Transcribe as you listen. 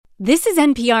This is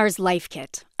NPR's Life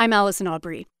Kit. I'm Allison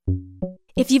Aubrey.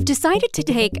 If you've decided to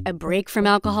take a break from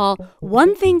alcohol,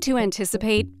 one thing to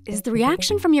anticipate is the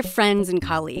reaction from your friends and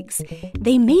colleagues.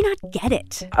 They may not get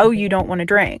it. Oh, you don't want to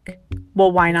drink?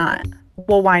 Well, why not?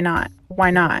 Well, why not?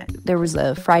 Why not? There was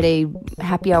a Friday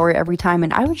happy hour every time,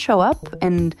 and I would show up,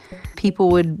 and people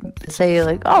would say,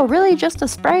 like, oh, really? Just a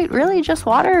Sprite? Really? Just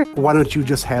water? Why don't you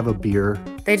just have a beer?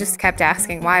 They just kept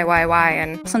asking why?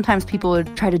 And sometimes people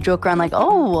would try to joke around like,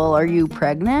 oh, well, are you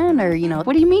pregnant? Or,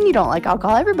 what do you mean you don't like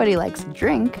alcohol? Everybody likes to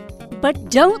drink. But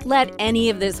don't let any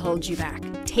of this hold you back.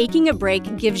 Taking a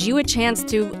break gives you a chance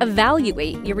to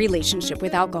evaluate your relationship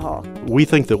with alcohol. We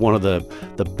think that one of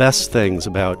the best things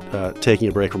about taking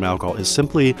a break from alcohol is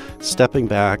simply stepping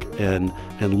back and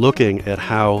looking at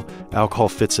how alcohol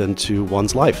fits into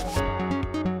one's life.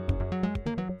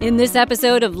 In this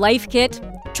episode of Life Kit,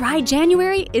 dry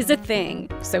January is a thing.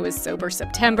 So is sober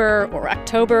September or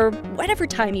October, whatever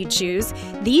time you choose.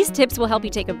 These tips will help you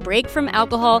take a break from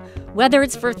alcohol, whether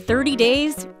it's for 30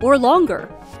 days or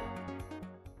longer.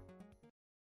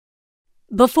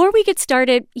 Before we get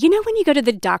started, when you go to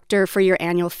the doctor for your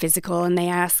annual physical and they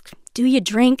ask, do you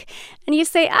drink? And you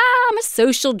say, I'm a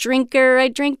social drinker. I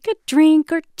drink a drink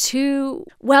or two.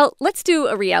 Well, let's do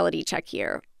a reality check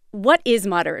here. What is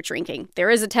moderate drinking? There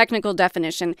is a technical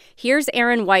definition. Here's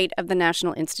Aaron White of the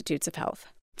National Institutes of Health.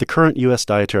 The current U.S.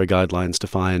 dietary guidelines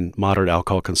define moderate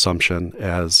alcohol consumption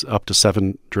as up to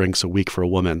 7 drinks a week for a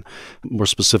woman, more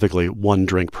specifically 1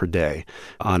 drink per day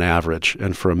on average,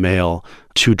 and for a male,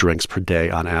 2 drinks per day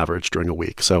on average during a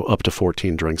week, so up to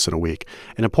 14 drinks in a week.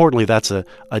 And importantly, that's a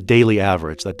daily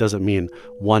average. That doesn't mean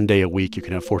one day a week you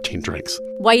can have 14 drinks.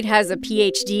 White has a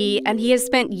PhD, and he has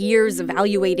spent years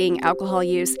evaluating alcohol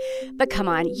use. But come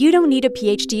on, you don't need a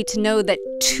PhD to know that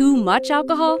too much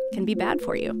alcohol can be bad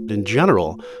for you. In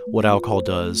general, what alcohol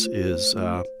does is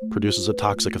produces a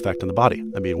toxic effect in the body.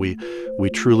 I mean, we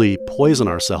truly poison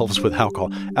ourselves with alcohol.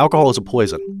 Alcohol is a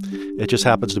poison. It just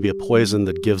happens to be a poison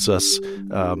that gives us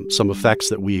some effects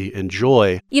that we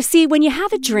enjoy. You see, when you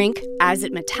have a drink, as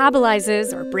it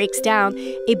metabolizes or breaks down,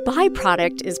 a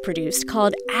byproduct is produced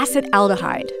called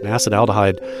acetaldehyde. And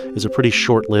acetaldehyde is a pretty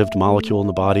short-lived molecule in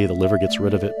the body. The liver gets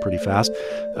rid of it pretty fast,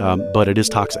 but it is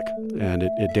toxic, and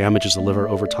it damages the liver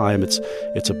over time.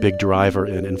 It's a big driver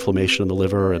in inflammation in the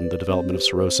liver and the development of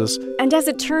cirrhosis. And as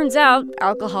it turns out,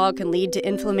 alcohol can lead to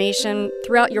inflammation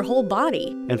throughout your whole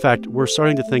body. In fact, we're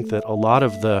starting to think that a lot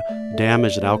of the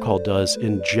damage that alcohol does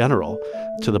in general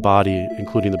to the body,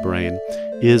 including the brain,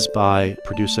 is by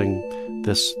producing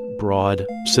this broad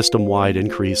system-wide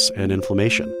increase in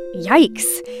inflammation. Yikes!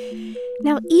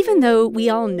 Now, even though we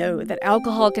all know that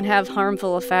alcohol can have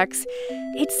harmful effects,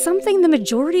 it's something the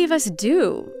majority of us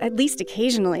do, at least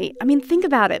occasionally. I mean, think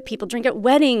about it. People drink at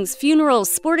weddings,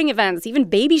 funerals, sporting events, even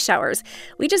baby showers.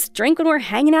 We just drink when we're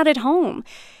hanging out at home.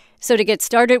 So to get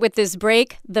started with this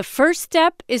break, the first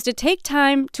step is to take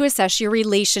time to assess your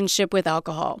relationship with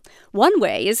alcohol. One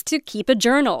way is to keep a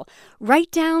journal.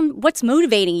 Write down what's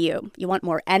motivating you. You want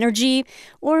more energy,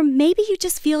 or maybe you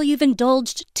just feel you've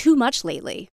indulged too much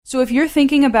lately. So if you're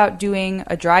thinking about doing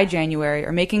a dry January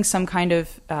or making some kind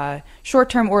of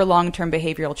short-term or long-term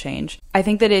behavioral change, I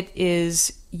think that it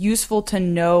is useful to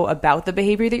know about the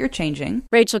behavior that you're changing.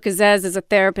 Rachel Kazez is a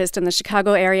therapist in the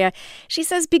Chicago area. She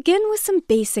says begin with some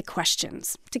basic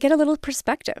questions to get a little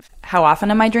perspective. How often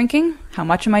am I drinking? How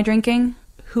much am I drinking?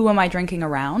 Who am I drinking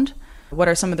around? What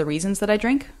are some of the reasons that I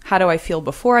drink? How do I feel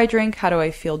before I drink? How do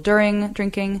I feel during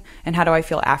drinking? And how do I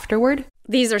feel afterward?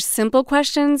 These are simple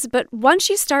questions, but once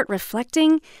you start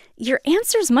reflecting, your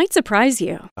answers might surprise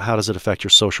you. How does it affect your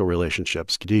social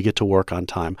relationships? Do you get to work on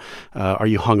time? Are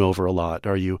you hungover a lot?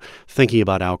 Are you thinking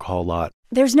about alcohol a lot?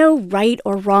 There's no right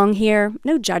or wrong here,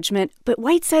 no judgment, but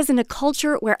White says in a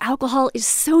culture where alcohol is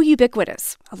so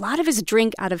ubiquitous, a lot of us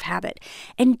drink out of habit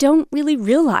and don't really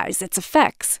realize its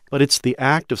effects. But it's the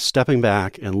act of stepping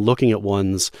back and looking at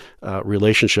one's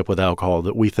relationship with alcohol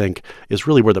that we think is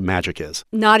really where the magic is.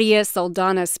 Nadia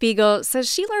Soldana Spiegel says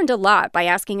she learned a lot by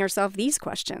asking herself these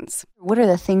questions. What are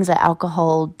the things that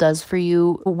alcohol does for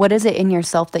you? What is it in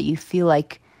yourself that you feel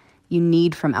like you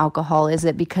need from alcohol? Is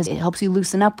it because it helps you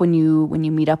loosen up when you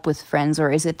meet up with friends?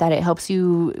 Or is it that it helps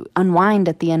you unwind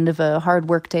at the end of a hard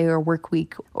work day or work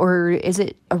week? Or is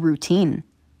it a routine?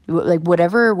 Like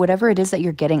whatever it is that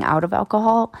you're getting out of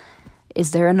alcohol,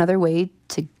 is there another way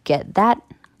to get that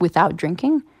without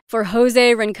drinking? For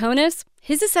Jose Rincones,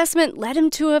 his assessment led him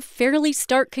to a fairly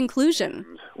stark conclusion.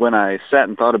 When I sat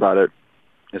and thought about it,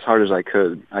 as hard as I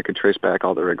could trace back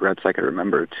all the regrets I could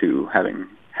remember to having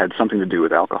had something to do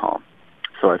with alcohol.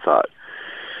 So I thought,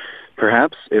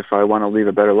 perhaps if I want to lead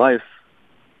a better life,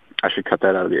 I should cut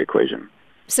that out of the equation.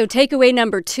 So takeaway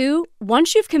number 2,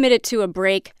 once you've committed to a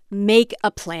break, make a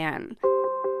plan.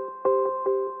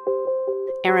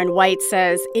 Erin White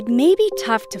says it may be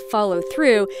tough to follow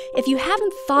through if you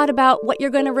haven't thought about what you're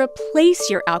going to replace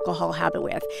your alcohol habit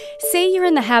with. Say you're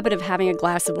in the habit of having a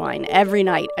glass of wine every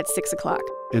night at 6 o'clock.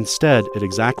 Instead, at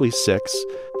exactly 6,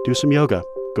 do some yoga,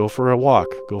 go for a walk,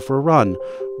 go for a run,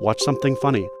 watch something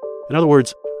funny. In other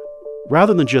words,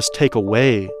 rather than just take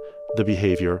away the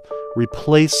behavior,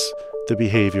 replace the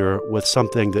behavior with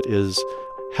something that is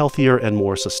healthier and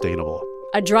more sustainable.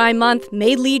 A dry month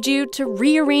may lead you to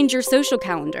rearrange your social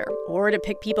calendar or to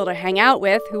pick people to hang out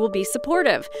with who will be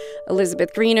supportive.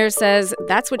 Elizabeth Greener says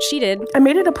that's what she did. I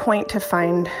made it a point to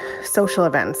find social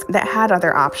events that had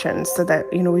other options so that,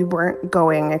 we weren't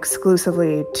going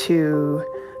exclusively to,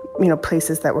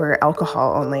 places that were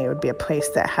alcohol only. It would be a place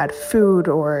that had food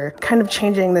or kind of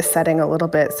changing the setting a little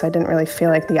bit so I didn't really feel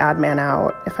like the odd man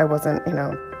out if I wasn't,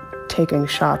 taking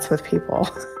shots with people.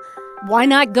 Why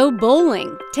not go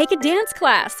bowling? Take a dance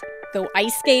class. Go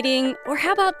ice skating, or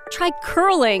how about try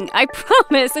curling? I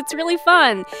promise it's really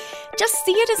fun. Just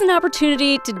see it as an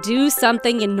opportunity to do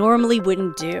something you normally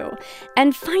wouldn't do.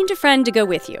 And find a friend to go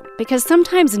with you, because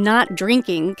sometimes not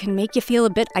drinking can make you feel a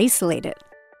bit isolated.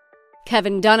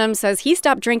 Kevin Dunham says he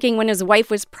stopped drinking when his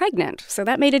wife was pregnant, so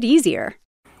that made it easier.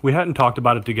 We hadn't talked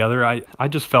about it together. I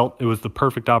just felt it was the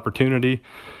perfect opportunity.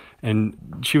 And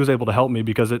she was able to help me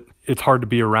because it's hard to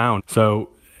be around. So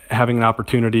having an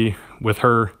opportunity with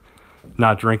her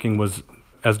not drinking was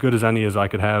as good as any as I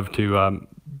could have to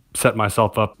set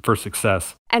myself up for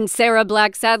success. And Sarah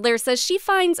Black Sadler says she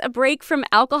finds a break from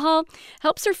alcohol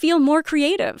helps her feel more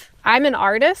creative. I'm an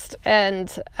artist, and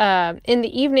in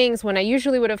the evenings when I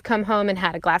usually would have come home and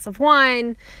had a glass of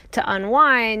wine to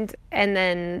unwind and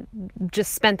then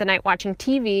just spent the night watching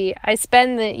TV, I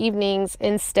spend the evenings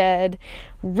instead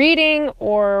reading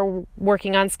or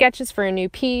working on sketches for a new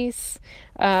piece,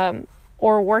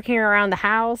 or working around the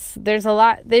house. There's a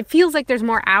lot. It feels like there's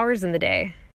more hours in the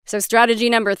day. So strategy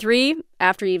number 3,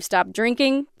 after you've stopped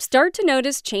drinking, start to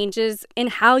notice changes in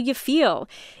how you feel.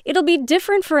 It'll be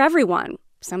different for everyone.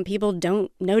 Some people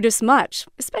don't notice much,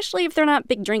 especially if they're not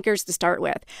big drinkers to start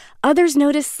with. Others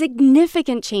notice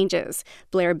significant changes.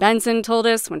 Blair Benson told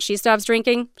us when she stops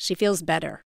drinking, she feels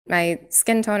better. My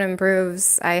skin tone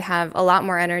improves. I have a lot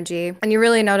more energy. And you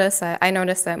really notice that. I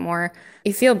notice that more.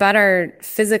 You feel better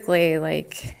physically.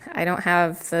 Like, I don't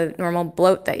have the normal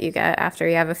bloat that you get after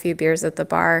you have a few beers at the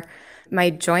bar.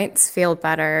 My joints feel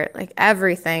better. Like,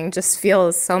 everything just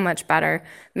feels so much better.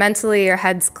 Mentally, your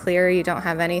head's clear. You don't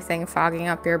have anything fogging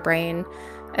up your brain.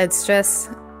 It's just,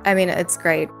 it's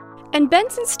great. And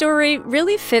Benson's story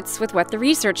really fits with what the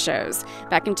research shows.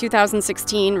 Back in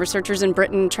 2016, researchers in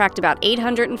Britain tracked about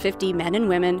 850 men and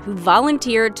women who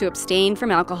volunteered to abstain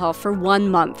from alcohol for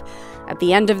 1 month. At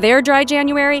the end of their dry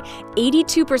January,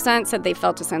 82% said they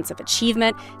felt a sense of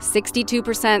achievement,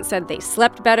 62% said they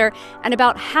slept better, and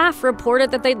about half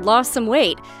reported that they'd lost some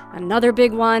weight. Another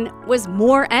big one was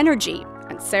more energy.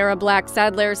 And Sarah Black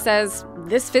Sadler says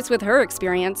this fits with her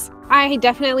experience. I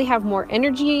definitely have more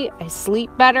energy, I sleep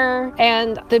better,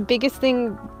 and the biggest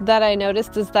thing that I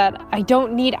noticed is that I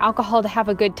don't need alcohol to have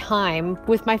a good time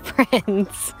with my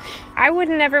friends. I would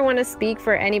never want to speak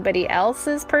for anybody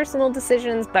else's personal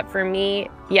decisions, but for me,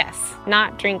 yes,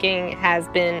 not drinking has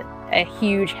been a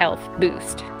huge health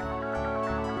boost.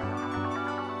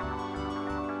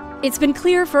 It's been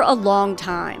clear for a long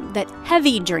time that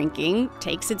heavy drinking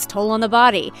takes its toll on the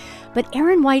body. But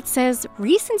Erin White says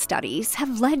recent studies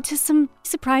have led to some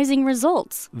surprising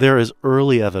results. There is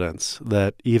early evidence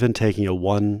that even taking a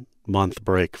 1-month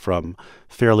break from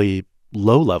fairly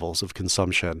low levels of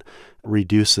consumption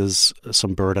reduces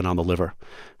some burden on the liver.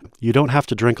 You don't have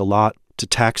to drink a lot to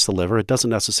tax the liver. It doesn't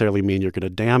necessarily mean you're going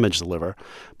to damage the liver,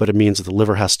 but it means that the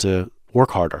liver has to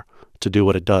work harder to do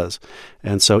what it does.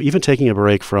 And so even taking a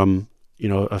break from,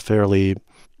 a fairly,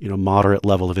 moderate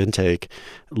level of intake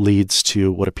leads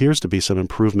to what appears to be some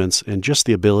improvements in just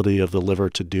the ability of the liver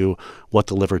to do what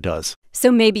the liver does.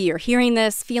 So maybe you're hearing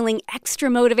this, feeling extra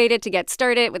motivated to get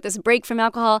started with this break from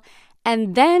alcohol,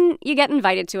 and then you get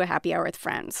invited to a happy hour with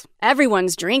friends.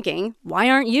 Everyone's drinking. Why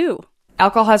aren't you?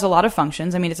 Alcohol has a lot of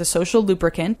functions. It's a social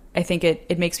lubricant. I think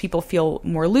it makes people feel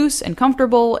more loose and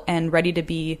comfortable and ready to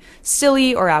be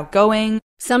silly or outgoing.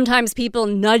 Sometimes people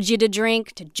nudge you to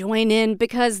drink, to join in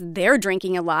because they're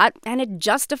drinking a lot, and it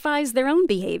justifies their own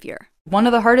behavior. One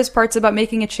of the hardest parts about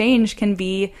making a change can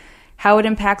be how it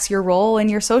impacts your role in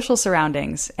your social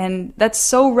surroundings. And that's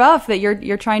so rough that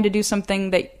you're trying to do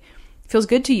something that feels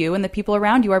good to you and the people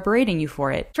around you are berating you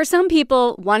for it. For some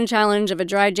people, one challenge of a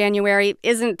dry January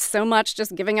isn't so much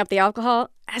just giving up the alcohol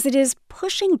as it is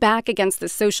pushing back against the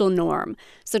social norm.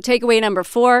 So takeaway number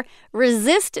 4,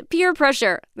 resist peer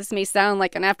pressure. This may sound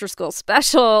like an after-school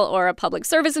special or a public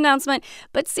service announcement,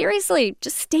 but seriously,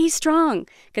 just stay strong.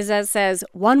 Kazez says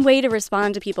one way to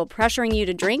respond to people pressuring you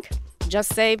to drink,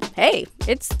 just say, hey,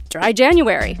 it's dry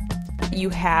January. You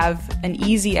have an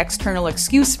easy external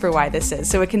excuse for why this is,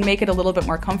 so it can make it a little bit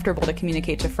more comfortable to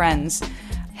communicate to friends,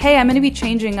 hey, I'm going to be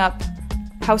changing up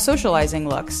how socializing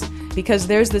looks because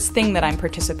there's this thing that I'm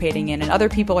participating in and other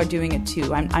people are doing it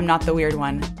too. I'm not the weird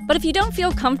one. But if you don't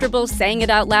feel comfortable saying it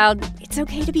out loud, it's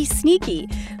okay to be sneaky.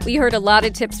 We heard a lot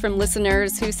of tips from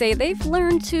listeners who say they've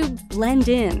learned to blend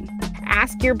in.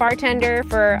 Ask your bartender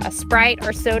for a Sprite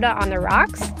or soda on the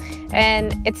rocks,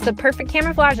 and it's the perfect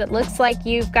camouflage. It looks like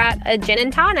you've got a gin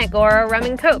and tonic or a rum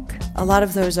and coke. A lot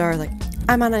of those are like,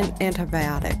 I'm on an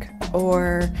antibiotic,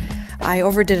 or I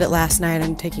overdid it last night,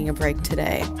 I'm taking a break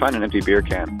today. Find an empty beer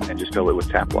can and just fill it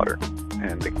with tap water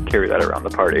and carry that around the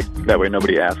party. That way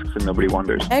nobody asks and nobody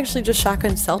wonders. I actually just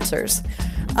shotgun seltzers.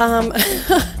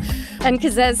 And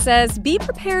Kazez says, be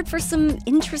prepared for some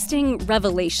interesting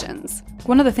revelations.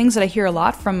 One of the things that I hear a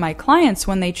lot from my clients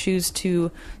when they choose to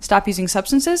stop using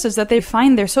substances is that they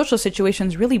find their social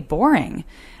situations really boring.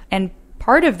 And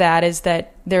part of that is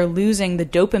that they're losing the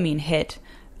dopamine hit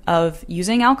of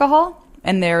using alcohol,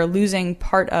 and they're losing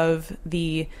part of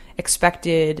the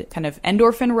expected kind of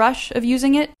endorphin rush of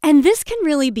using it. And this can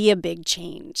really be a big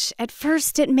change. At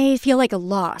first, it may feel like a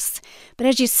loss, but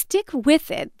as you stick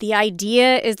with it, the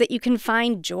idea is that you can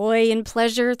find joy and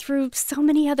pleasure through so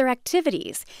many other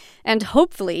activities. And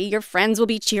hopefully, your friends will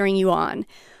be cheering you on.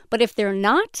 But if they're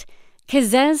not,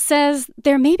 Kazez says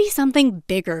there may be something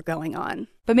bigger going on.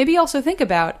 But maybe also think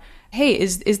about, hey,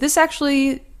 is this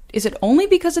actually... Is it only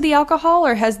because of the alcohol,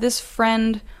 or has this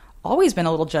friend always been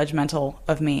a little judgmental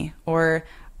of me? Or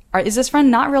is this friend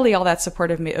not really all that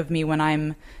supportive of me when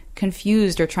I'm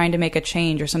confused or trying to make a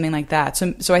change or something like that?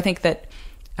 So I think that,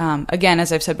 again,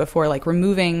 as I've said before, like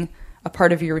removing a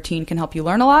part of your routine can help you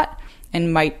learn a lot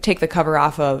and might take the cover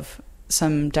off of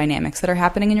some dynamics that are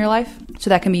happening in your life. So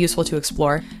that can be useful to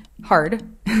explore. Hard,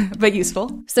 but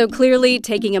useful. So clearly,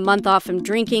 taking a month off from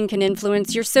drinking can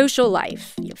influence your social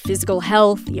life, your physical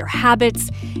health, your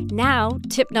habits. Now,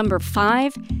 tip number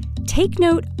 5, take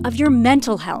note of your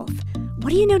mental health. What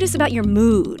do you notice about your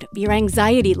mood, your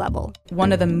anxiety level?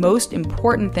 One of the most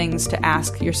important things to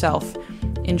ask yourself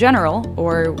in general,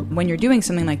 or when you're doing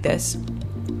something like this,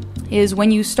 is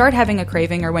when you start having a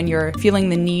craving or when you're feeling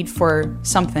the need for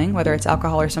something, whether it's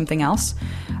alcohol or something else,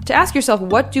 to ask yourself,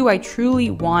 what do I truly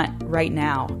want right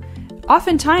now?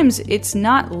 Oftentimes, it's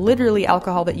not literally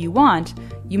alcohol that you want.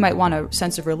 You might want a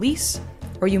sense of release,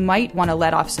 or you might want to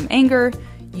let off some anger.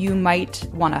 You might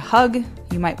want a hug.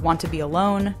 You might want to be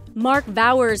alone. Mark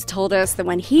Vowers told us that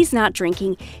when he's not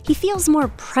drinking, he feels more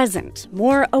present,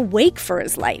 more awake for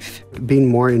his life. Being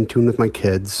more in tune with my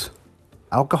kids.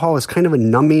 Alcohol is kind of a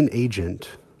numbing agent,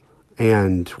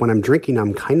 and when I'm drinking,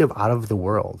 I'm kind of out of the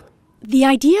world. The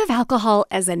idea of alcohol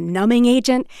as a numbing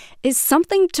agent is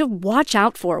something to watch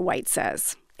out for, White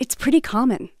says. It's pretty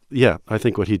common. Yeah, I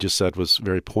think what he just said was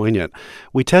very poignant.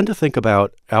 We tend to think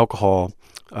about alcohol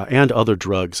and other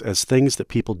drugs as things that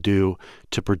people do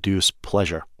to produce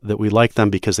pleasure, that we like them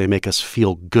because they make us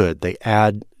feel good. They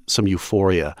add some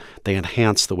euphoria. They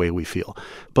enhance the way we feel.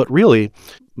 But really,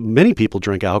 many people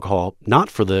drink alcohol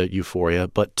not for the euphoria,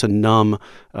 but to numb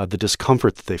the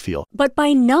discomfort that they feel. But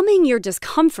by numbing your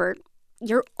discomfort,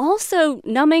 you're also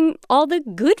numbing all the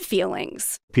good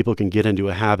feelings. People can get into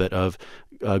a habit of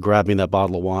grabbing that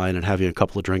bottle of wine and having a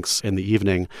couple of drinks in the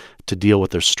evening to deal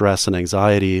with their stress and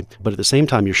anxiety. But at the same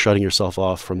time, you're shutting yourself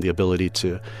off from the ability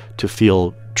to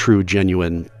feel true,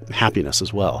 genuine happiness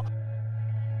as well.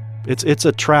 It's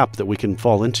a trap that we can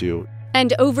fall into.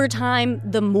 And over time,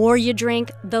 the more you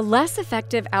drink, the less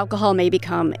effective alcohol may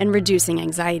become in reducing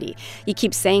anxiety. You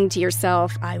keep saying to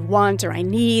yourself, I want or I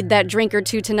need that drink or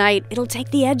two tonight. It'll take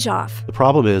the edge off. The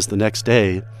problem is the next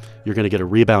day, you're going to get a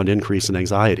rebound increase in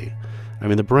anxiety. I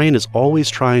mean, the brain is always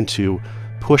trying to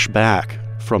push back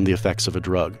from the effects of a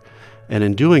drug. And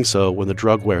in doing so, when the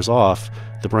drug wears off,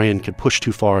 the brain can push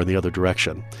too far in the other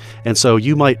direction. And so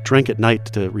you might drink at night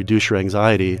to reduce your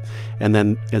anxiety, and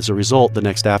then as a result, the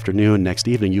next afternoon, next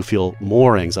evening, you feel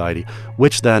more anxiety,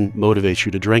 which then motivates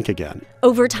you to drink again.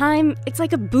 Over time, it's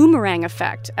like a boomerang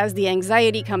effect. As the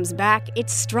anxiety comes back,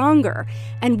 it's stronger.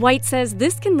 And White says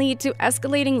this can lead to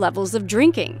escalating levels of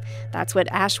drinking. That's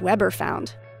what Ash Weber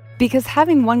found. Because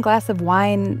having one glass of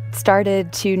wine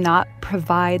started to not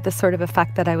provide the sort of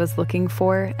effect that I was looking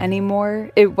for anymore.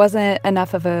 It wasn't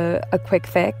enough of a quick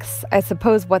fix. I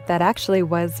suppose what that actually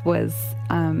was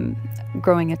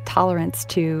growing a tolerance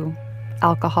to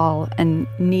alcohol and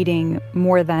needing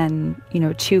more than,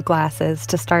 2 glasses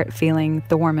to start feeling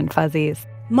the warm and fuzzies.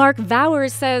 Mark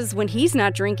Vowers says when he's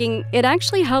not drinking, it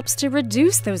actually helps to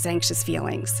reduce those anxious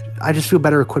feelings. I just feel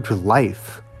better equipped with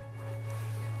life.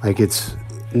 Like it's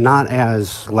not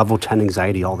as level 10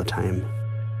 anxiety all the time.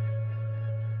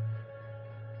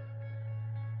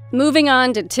 Moving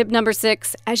on to tip number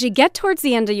 6, as you get towards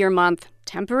the end of your month,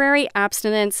 temporary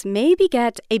abstinence may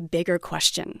beget a bigger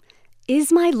question.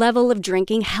 Is my level of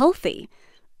drinking healthy?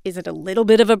 Is it a little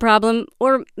bit of a problem,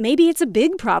 or maybe it's a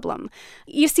big problem?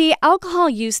 You see, alcohol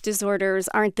use disorders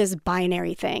aren't this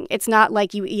binary thing. It's not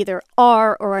like you either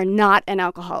are or are not an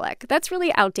alcoholic. That's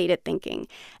really outdated thinking.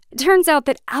 It turns out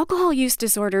that alcohol use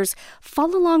disorders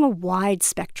fall along a wide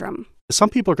spectrum. Some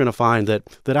people are going to find that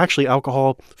actually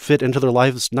alcohol fit into their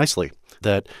lives nicely,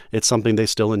 that it's something they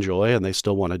still enjoy and they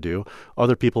still want to do.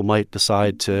 Other people might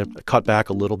decide to cut back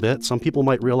a little bit. Some people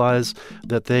might realize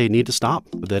that they need to stop,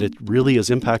 that it really is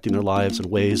impacting their lives in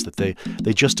ways that they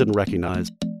just didn't recognize.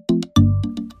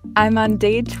 I'm on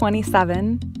day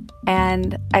 27,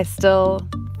 and I still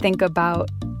think about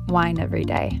wine every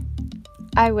day.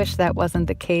 I wish that wasn't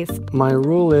the case. My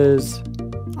rule is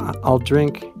I'll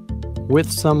drink with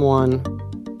someone,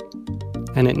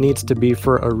 and it needs to be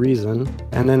for a reason,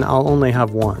 and then I'll only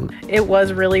have one. It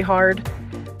was really hard,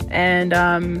 and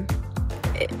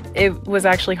it was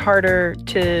actually harder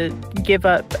to give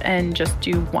up and just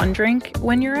do one drink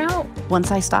when you're out.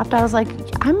 Once I stopped, I was like,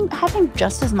 I'm having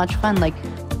just as much fun. Like,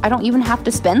 I don't even have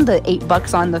to spend the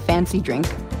 $8 on the fancy drink.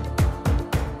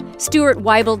 Stuart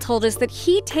Weibel told us that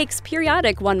he takes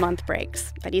periodic 1-month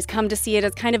breaks, that he's come to see it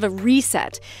as kind of a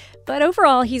reset. But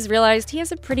overall, he's realized he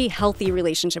has a pretty healthy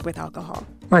relationship with alcohol.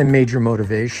 My major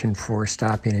motivation for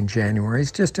stopping in January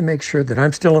is just to make sure that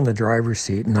I'm still in the driver's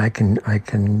seat and I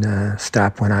can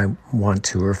stop when I want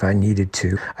to or if I needed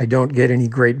to. I don't get any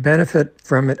great benefit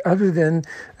from it other than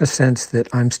a sense that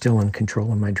I'm still in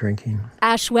control of my drinking.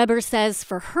 Ash Weber says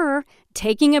for her,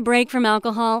 taking a break from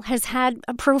alcohol has had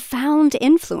a profound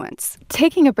influence.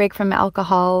 Taking a break from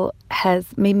alcohol has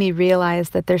made me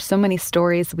realize that there's so many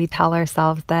stories we tell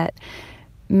ourselves that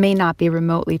may not be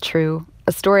remotely true.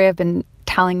 A story I've been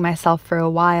telling myself for a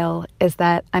while is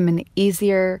that I'm an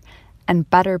easier and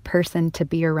better person to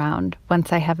be around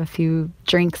once I have a few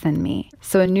drinks in me.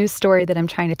 So a new story that I'm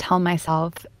trying to tell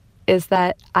myself is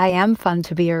that I am fun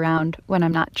to be around when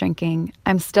I'm not drinking.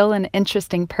 I'm still an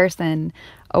interesting person,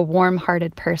 a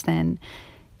warm-hearted person.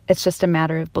 It's just a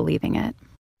matter of believing it.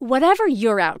 Whatever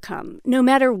your outcome, no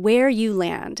matter where you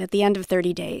land at the end of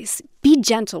 30 days, be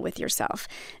gentle with yourself.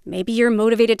 Maybe you're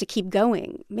motivated to keep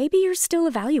going. Maybe you're still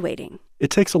evaluating. It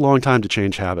takes a long time to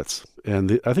change habits.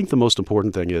 And I think the most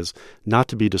important thing is not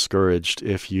to be discouraged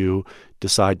if you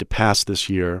decide to pass this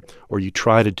year or you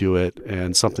try to do it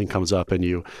and something comes up and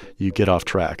you get off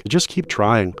track. Just keep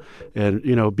trying and,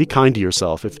 be kind to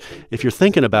yourself. If you're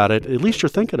thinking about it, at least you're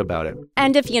thinking about it.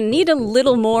 And if you need a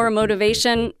little more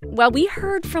motivation, well, we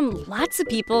heard from lots of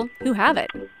people who have it.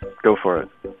 Go for it.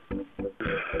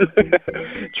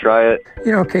 Try it.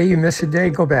 Okay, you miss a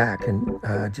day, go back and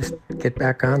just get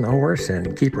back on the horse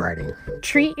and keep riding.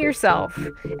 Treat yourself.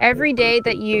 Every day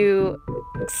that you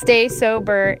stay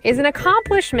sober is an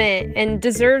accomplishment and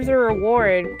deserves a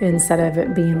reward. Instead of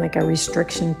it being like a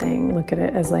restriction thing, look at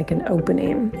it as like an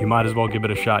opening. You might as well give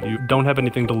it a shot. You don't have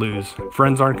anything to lose.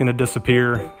 Friends aren't going to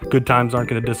disappear. Good times aren't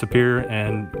going to disappear.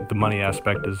 And the money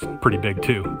aspect is pretty big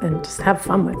too. And just have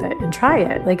fun with it and try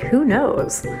it. Like, who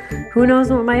knows? Who knows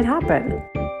what might happen?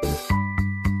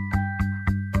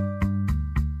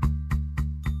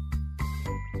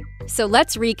 So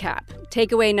let's recap.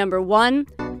 Takeaway number 1,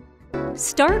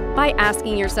 start by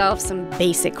asking yourself some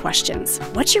basic questions.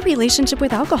 What's your relationship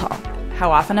with alcohol?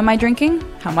 How often am I drinking?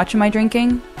 How much am I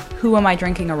drinking? Who am I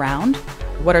drinking around?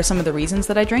 What are some of the reasons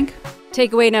that I drink?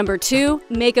 Takeaway number 2,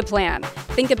 make a plan.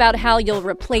 Think about how you'll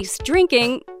replace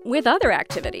drinking with other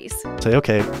activities. Say,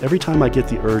 okay, every time I get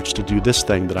the urge to do this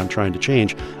thing that I'm trying to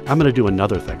change, I'm going to do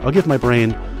another thing. I'll give my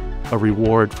brain a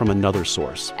reward from another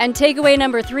source. And takeaway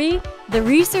number 3, the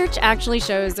research actually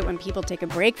shows that when people take a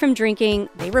break from drinking,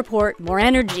 they report more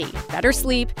energy, better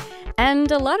sleep,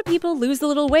 and a lot of people lose a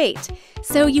little weight.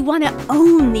 So you want to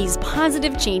own these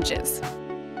positive changes.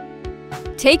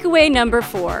 Takeaway number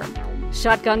 4,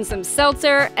 shotgun some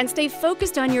seltzer and stay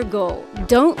focused on your goal.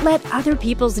 Don't let other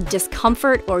people's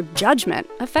discomfort or judgment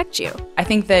affect you. I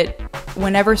think that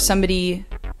whenever somebody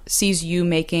sees you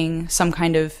making some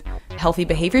kind of healthy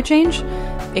behavior change,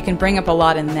 it can bring up a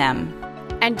lot in them.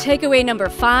 And takeaway number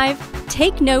 5,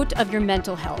 take note of your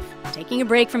mental health. Taking a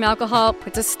break from alcohol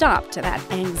puts a stop to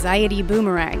that anxiety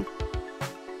boomerang.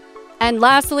 And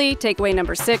lastly, takeaway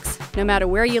number 6, no matter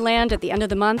where you land at the end of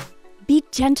the month, be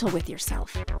gentle with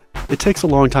yourself. It takes a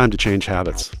long time to change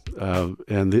habits.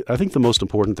 I think the most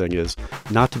important thing is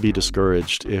not to be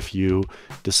discouraged if you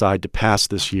decide to pass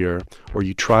this year or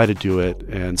you try to do it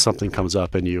and something comes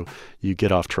up and you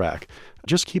get off track.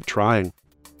 Just keep trying.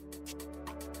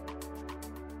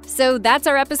 So that's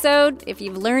our episode. If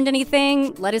you've learned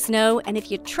anything, let us know. And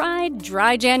if you tried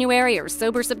Dry January or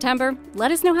Sober September,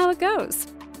 let us know how it goes.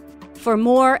 For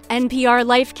more NPR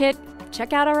Life Kit,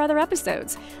 check out our other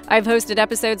episodes. I've hosted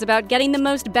episodes about getting the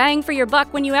most bang for your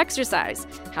buck when you exercise,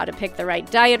 how to pick the right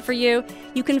diet for you.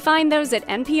 You can find those at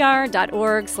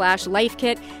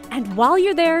npr.org/lifekit. And while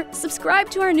you're there, subscribe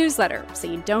to our newsletter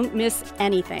so you don't miss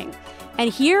anything.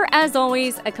 And here, as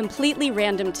always, a completely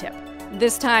random tip.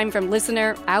 This time from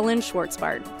listener Alan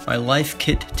Schwartzbart. My Life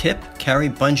Kit tip: carry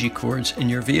bungee cords in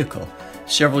your vehicle.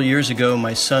 Several years ago,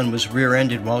 my son was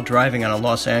rear-ended while driving on a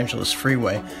Los Angeles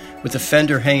freeway. With the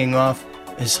fender hanging off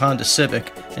his Honda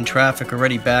Civic and traffic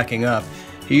already backing up,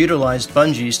 he utilized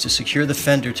bungees to secure the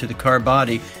fender to the car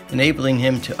body, enabling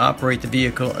him to operate the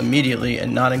vehicle immediately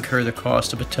and not incur the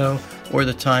cost of a tow or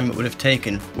the time it would have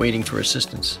taken waiting for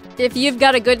assistance. If you've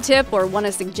got a good tip or want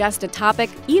to suggest a topic,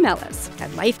 email us at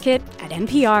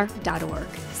lifekit@npr.org.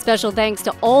 Special thanks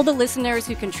to all the listeners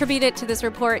who contributed to this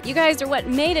report. You guys are what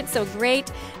made it so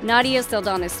great. Nadia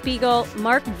Saldana Spiegel,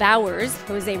 Mark Bowers,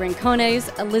 Jose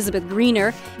Rincones, Elizabeth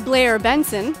Greener, Blair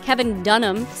Benson, Kevin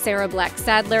Dunham, Sarah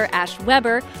Black-Sadler, Ash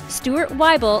Weber, Stuart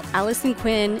Weibel, Allison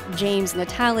Quinn, James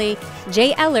Natali,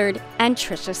 Jay Ellard, and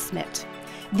Trisha Smith.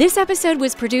 This episode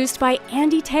was produced by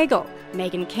Andy Tagle.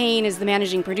 Megan Kane is the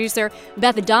managing producer.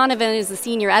 Beth Donovan is the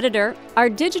senior editor. Our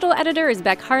digital editor is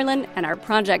Beck Harlan, and our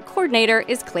project coordinator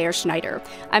is Claire Schneider.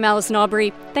 I'm Allison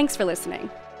Aubrey. Thanks for listening.